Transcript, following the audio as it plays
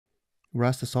We're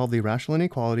asked to solve the irrational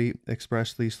inequality,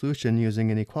 express the solution using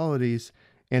inequalities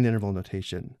and interval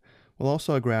notation. We'll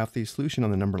also graph the solution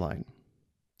on the number line.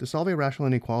 To solve a rational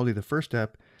inequality, the first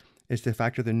step is to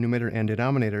factor the numerator and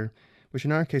denominator, which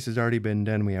in our case has already been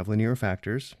done. We have linear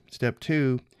factors. Step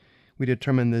 2, we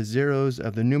determine the zeros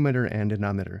of the numerator and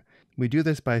denominator. We do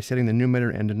this by setting the numerator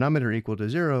and denominator equal to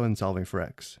 0 and solving for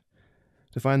x.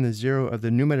 To find the 0 of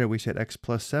the numerator, we set x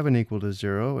plus 7 equal to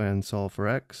 0 and solve for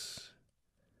x.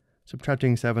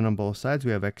 Subtracting 7 on both sides,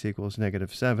 we have x equals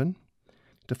negative 7.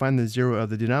 To find the 0 of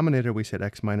the denominator, we set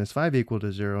x minus 5 equal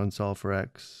to 0 and solve for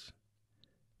x,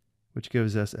 which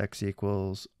gives us x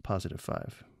equals positive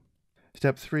 5.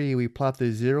 Step 3, we plot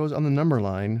the zeros on the number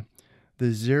line.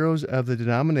 The zeros of the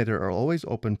denominator are always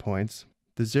open points.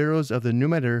 The zeros of the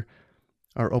numerator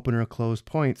are open or closed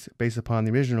points based upon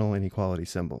the original inequality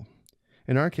symbol.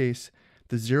 In our case,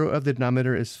 the 0 of the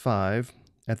denominator is 5.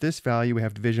 At this value, we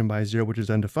have division by 0, which is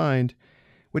undefined,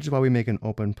 which is why we make an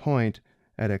open point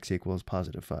at x equals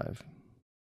positive 5.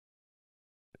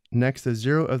 Next, the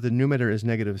 0 of the numerator is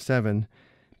negative 7.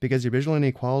 Because the original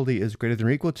inequality is greater than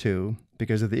or equal to,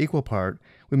 because of the equal part,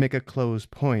 we make a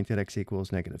closed point at x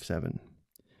equals negative 7.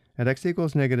 At x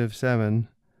equals negative 7,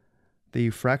 the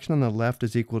fraction on the left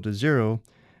is equal to 0,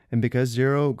 and because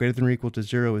 0 greater than or equal to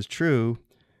 0 is true,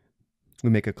 we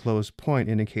make a closed point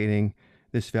indicating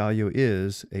this value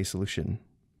is a solution.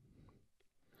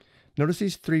 Notice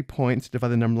these 3 points divide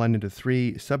the number line into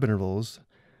 3 subintervals,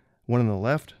 one on the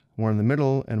left, one in the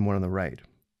middle, and one on the right.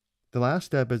 The last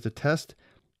step is to test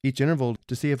each interval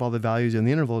to see if all the values in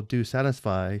the interval do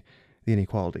satisfy the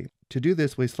inequality. To do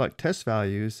this, we select test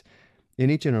values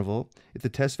in each interval. If the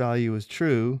test value is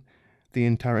true, the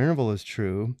entire interval is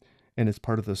true and is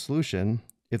part of the solution.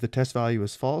 If the test value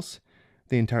is false,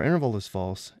 the entire interval is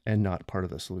false and not part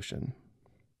of the solution.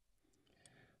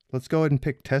 Let's go ahead and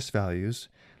pick test values.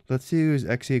 Let's use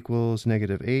x equals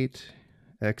negative 8,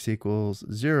 x equals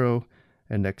 0,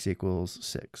 and x equals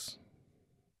 6.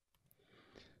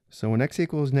 So when x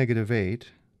equals negative 8,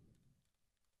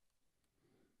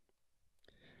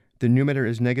 the numerator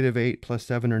is negative 8 plus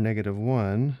 7, or negative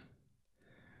 1.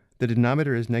 The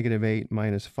denominator is negative 8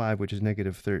 minus 5, which is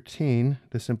negative 13.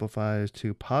 This simplifies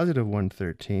to positive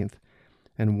 1/13.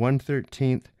 And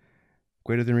 1/13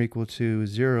 greater than or equal to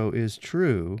 0 is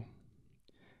true.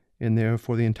 And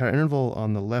therefore, the entire interval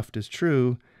on the left is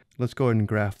true. Let's go ahead and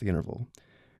graph the interval.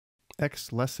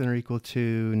 X less than or equal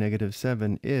to negative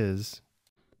 7 is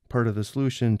part of the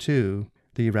solution to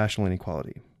the rational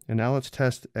inequality. And now let's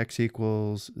test x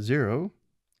equals 0.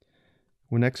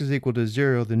 When x is equal to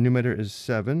 0, the numerator is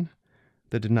 7.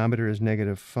 The denominator is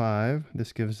negative 5.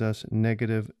 This gives us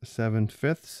negative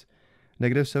 7/5.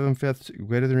 Negative 7/5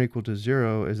 greater than or equal to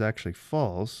 0 is actually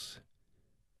false.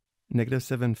 Negative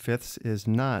 7/5 is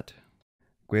not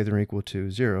greater than or equal to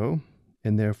 0,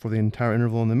 and therefore the entire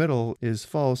interval in the middle is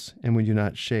false, and we do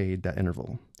not shade that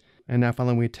interval. And now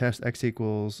finally we test x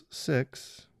equals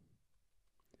 6.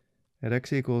 At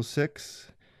x equals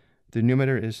 6, the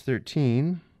numerator is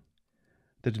 13.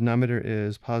 The denominator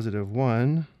is positive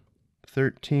 1.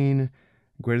 13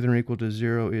 greater than or equal to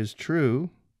 0 is true,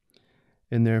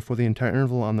 and therefore the entire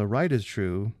interval on the right is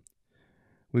true.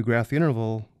 We graph the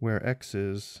interval where x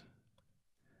is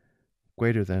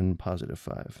greater than positive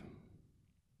 5.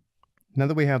 Now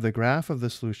that we have the graph of the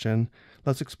solution,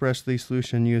 let's express the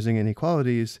solution using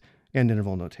inequalities and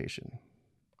interval notation.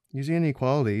 Using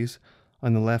inequalities,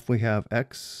 on the left we have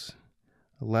x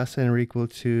less than or equal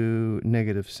to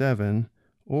negative 7,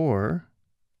 or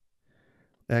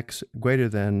x greater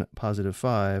than positive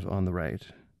 5 on the right.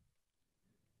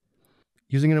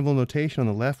 Using interval notation, on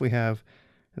the left we have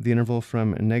the interval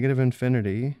from negative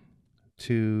infinity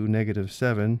to negative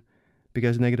 7.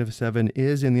 Because negative 7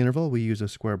 is in the interval, we use a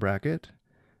square bracket.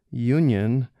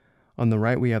 Union, on the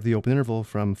right we have the open interval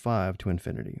from 5 to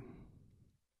infinity.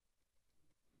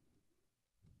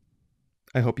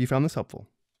 I hope you found this helpful.